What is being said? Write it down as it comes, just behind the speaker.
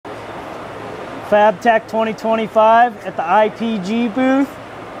FABTECH 2025 at the IPG booth.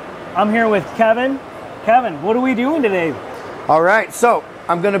 I'm here with Kevin. Kevin, what are we doing today? All right, so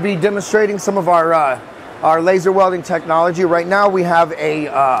I'm going to be demonstrating some of our laser welding technology. Right now we have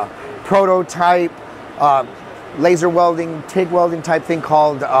a prototype laser welding, TIG welding type thing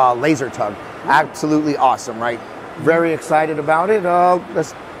called laser tug. Absolutely awesome, right? Very excited about it.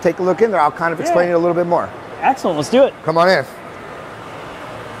 Let's take a look in there. I'll kind of explain it a little bit more. Excellent, let's do it. Come on in.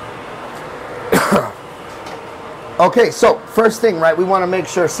 Okay, so first thing, right, we want to make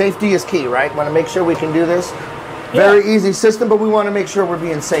sure safety is key, right? Want to make sure we can do this. Very easy system, but we want to make sure we're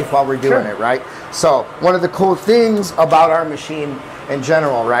being safe while we're doing it, right? So one of the cool things about our machine in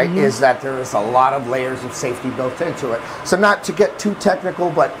general, right, is that there is a lot of layers of safety built into it. So not to get too technical,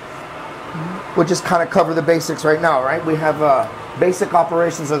 but we'll just kind of cover the basics right now, right? We have basic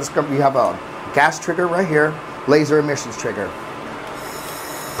operations of this. We have a gas trigger right here, laser emissions trigger.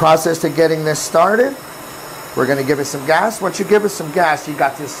 Process to getting this started. We're going to give it some gas. Once you give it some gas, you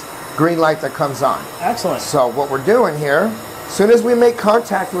got this green light that comes on. Excellent. So what we're doing here, as soon as we make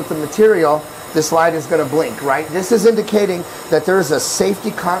contact with the material, this light is going to blink, right? This is indicating that there is a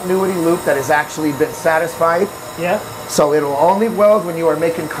safety continuity loop that has actually been satisfied. Yeah. So it'll only weld when you are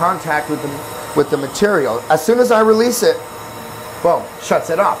making contact with the material. As soon as I release it, boom, shuts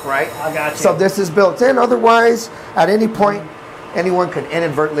it off, right? I got you. So this is built in. Otherwise, at any point, anyone could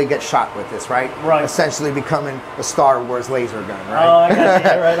inadvertently get shot with this, right? Right. Essentially becoming a Star Wars laser gun, right? Oh, I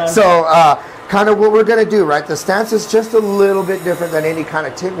got you. Right on. So kind of what we're going to do, right? The stance is just a little bit different than any kind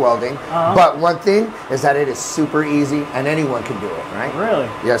of TIG welding. But one thing is that it is super easy and anyone can do it, right? Really?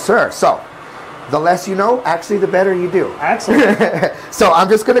 Yes, sir. So the less you know, actually, the better you do. Excellent. So I'm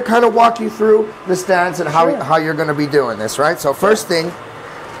just going to kind of walk you through the stance and how you're going to be doing this, right? So first thing,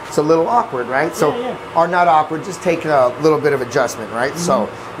 it's a little awkward, right? So, or not awkward, just take a little bit of adjustment, right? So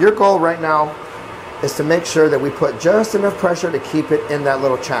your goal right now is to make sure that we put just enough pressure to keep it in that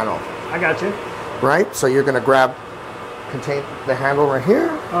little channel. I got you. Right? So you're going to contain the handle right here,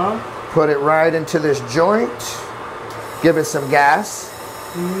 put it right into this joint, give it some gas.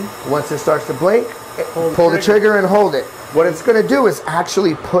 Once it starts to blink, pull the trigger and hold it. What it's going to do is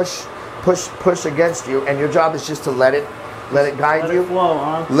actually push against you, and your job is just to let it guide you. Let it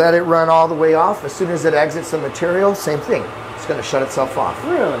flow, Let it run all the way off. As soon as it exits the material, same thing. It's going to shut itself off.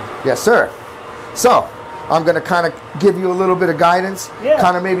 Really? Yes, sir. So I'm going to kind of give you a little bit of guidance,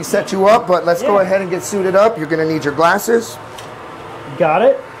 kind of maybe set you up, but let's go ahead and get suited up. You're going to need your glasses. Got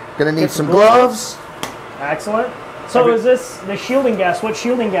it. Going to need some gloves. Excellent. So is this the shielding gas? What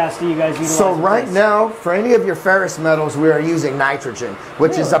shielding gas do you guys utilize? So right now, for any of your ferrous metals, we are using nitrogen,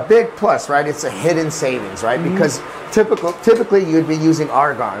 which is a big plus, right? It's a hidden savings, right? Because typically you'd be using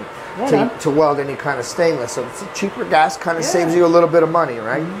argon to weld any kind of stainless. So it's a cheaper gas, kind of saves you a little bit of money,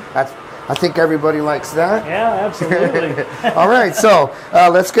 right? I think everybody likes that. Yeah, absolutely. All right, so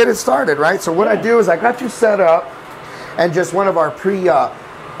let's get it started, right? So what I do is I got you set up, and just one of our pre-built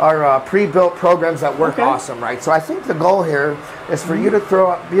programs that work awesome, right? So I think the goal here is for you to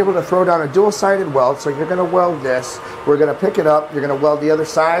be able to throw down a dual-sided weld. So you're going to weld this, we're going to pick it up, you're going to weld the other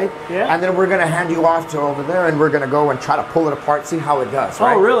side, and then we're going to hand you off to over there, and we're going to go and try to pull it apart, see how it does,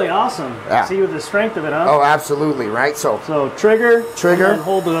 right? Oh, really? Awesome. Yeah. See with the strength of it, huh? Oh, absolutely, right? So trigger, and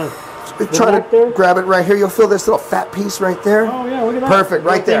hold try to grab it right here. You'll feel this little fat piece right there. Oh, yeah, look at that. Perfect,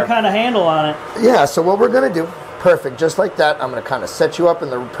 right there. Kind of handle on it. Yeah, so what we're going to do, perfect, just like that. I'm going to kind of set you up in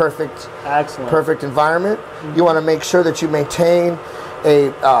the perfect environment. You want to make sure that you maintain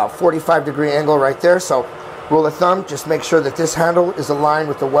a 45-degree angle right there. So rule of thumb, just make sure that this handle is aligned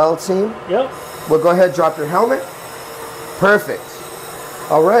with the weld seam. Yep. We'll go ahead, drop your helmet. Perfect.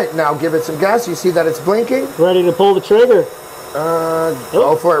 All right, now give it some gas. You see that it's blinking? Ready to pull the trigger.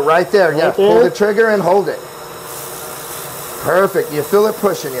 Go for it right there. Yeah, pull the trigger and hold it. Perfect. You feel it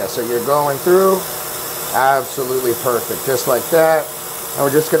pushing you. So you're going through. Absolutely perfect, just like that. And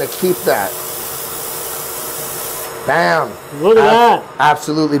we're just going to keep that. Bam. Look at that.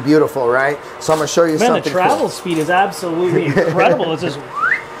 Absolutely beautiful, right? So I'm going to show you something cool. Man, the travel speed is absolutely incredible. It's just...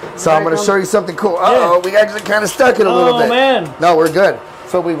 So I'm going to show you something cool. Uh-oh, we actually kind of stuck it a little bit. Oh, man. No, we're good.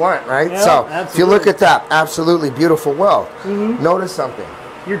 That's what we want, right? Yeah, so if you look at that, absolutely beautiful weld. Notice something.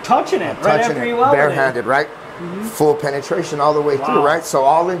 You're touching it right after you weld it. Barehanded, right? Full penetration all the way through, right? So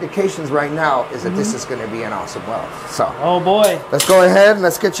all indications right now is that this is going to be an awesome weld. So, oh boy, let's go ahead and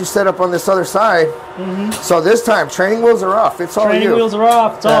let's get you set up on this other side. So this time, training wheels are off. It's all you. Training wheels are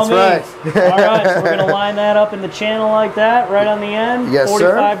off. It's all me. That's right. All right, so we're going to line that up in the channel like that, right on the end. Yes,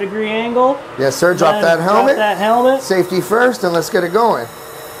 45-degree angle. Yes, sir. Drop that helmet. Drop that helmet. Safety first, and let's get it going.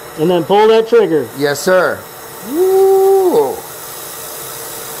 And then pull that trigger. Yes, sir. Woo!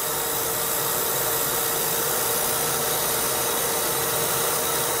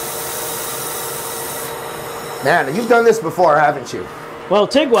 Man, you've done this before, haven't you? Well,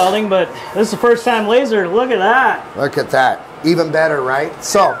 TIG welding, but this is the first time laser. Look at that. Look at that. Even better, right?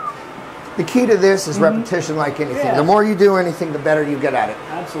 So, the key to this is repetition like anything. Yeah. The more you do anything, the better you get at it.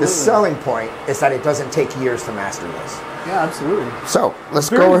 Absolutely. The selling point is that it doesn't take years to master this. Yeah, absolutely. So, let's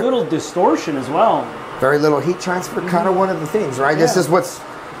go. Very little distortion as well. Very little heat transfer, kind of one of the things, right? This is what's,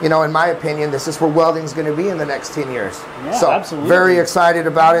 you know, in my opinion, this is where welding's going to be in the next 10 years. Yeah, so, absolutely. Very excited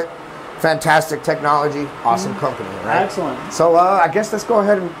about it. Fantastic technology, awesome company, right? Excellent. So I guess let's go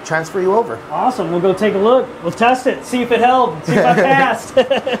ahead and transfer you over. Awesome. We'll go take a look. We'll test it, see if it held, see if I passed.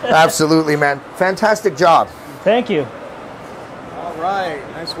 Absolutely, man. Fantastic job. Thank you. All right,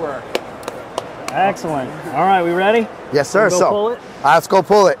 nice work. Excellent. All right, we ready? Yes, sir. Go pull it? Let's go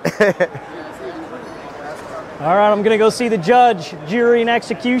pull it. All right, I'm going to go see the judge, jury, and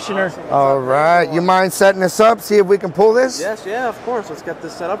executioner. All right. You mind setting us up, see if we can pull this? Yes, yeah, of course. Let's get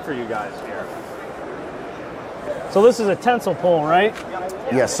this set up for you guys here. So this is a tensile pull, right?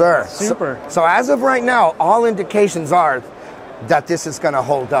 Yes, sir. Super. So as of right now, all indications are that this is going to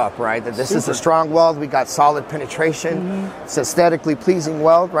hold up, right? That this is a strong weld. We got solid penetration. It's aesthetically pleasing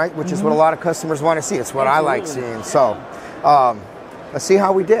weld, right? Which is what a lot of customers want to see. It's what I like seeing. So let's see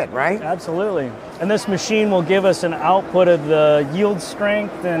how we did, right? Absolutely. And this machine will give us an output of the yield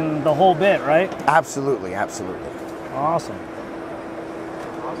strength and the whole bit, right? Absolutely, absolutely. Awesome. So,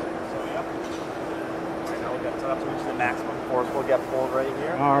 yep. Right now we got set up to reach the maximum force we'll get pulled right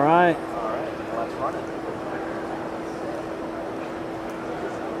here. All right. All right, let's run it.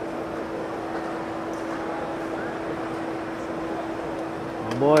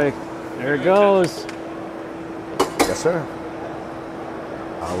 Oh boy, there it goes. Yes, sir.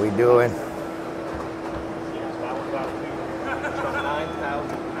 How we doing? That was about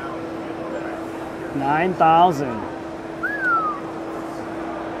 9,000 pounds. 9,000.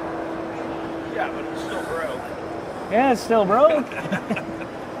 Yeah, but it's still broke. Yeah, it's still broke.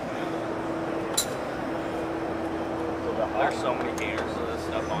 There's so many haters of this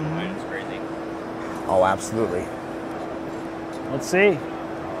stuff online. It's crazy. Oh, absolutely. Let's see. See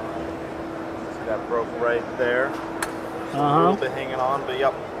that broke right there. A little bit hanging on, but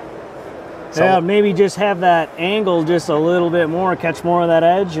yep. So, Yeah, maybe just have that angle just a little bit more, catch more of that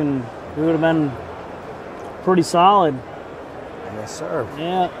edge, and it would have been pretty solid. yes, sir.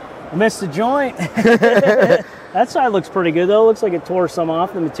 Yeah, I missed the joint. That side looks pretty good though. Looks like it tore some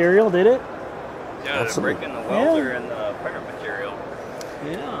off the material, did it? Yeah, they're breaking the welder and the pirate material.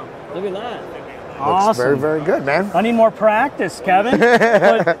 Yeah, look at that. Looks Awesome. very, very good, man. I need more practice, Kevin.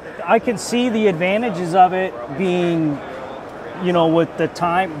 But I can see the advantages of it being, you know, with the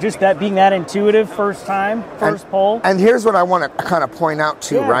time, just that being that intuitive first pull. And here's what I want to kind of point out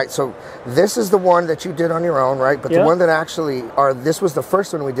too, right? So this is the one that you did on your own, right? But the one that actually, this was the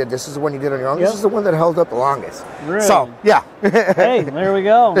first one we did. This is the one you did on your own. This is the one that held up the longest. Really? So, yeah. Hey, there we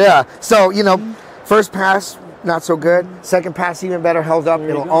go. Yeah. So, you know, first pass, not so good. Second pass, even better, held up.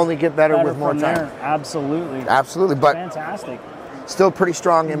 It'll only get better with more time. There. Absolutely. Absolutely. But fantastic. Still pretty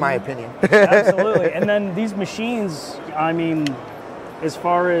strong in my opinion. Absolutely. And then these machines, I mean, as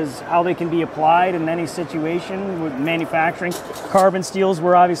far as how they can be applied in any situation with manufacturing, carbon steels,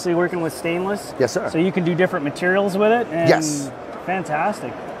 we're obviously working with stainless. Yes, sir. So you can do different materials with it. And yes.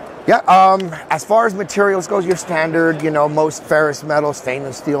 Fantastic. Yeah, as far as materials goes, your standard, you know, most ferrous metal,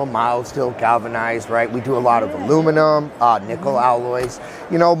 stainless steel, mild steel, galvanized, right? We do a lot of aluminum, nickel alloys,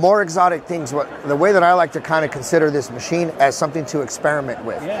 you know, more exotic things. The way that I like to kind of consider this machine as something to experiment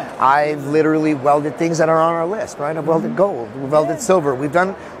with. Yeah. I've literally welded things that are on our list, right? I've welded gold, we've welded silver. We've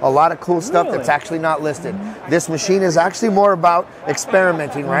done a lot of cool stuff that's actually not listed. This machine is actually more about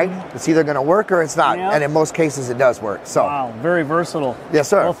experimenting, right? It's either going to work or it's not. And in most cases, it does work. So. Wow, very versatile. Yes,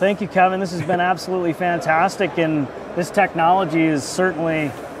 sir. Well, thank you, Kevin. This has been absolutely fantastic, and this technology is certainly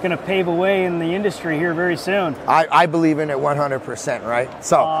going to pave a way in the industry here very soon. I believe in it 100%, right?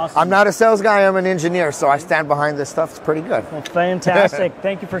 So awesome. I'm not a sales guy, I'm an engineer, so I stand behind this stuff. It's pretty good. Well, fantastic.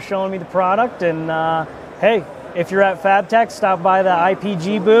 Thank you for showing me the product, and hey, if you're at FABTECH, stop by the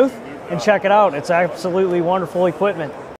IPG booth and check it out. It's absolutely wonderful equipment.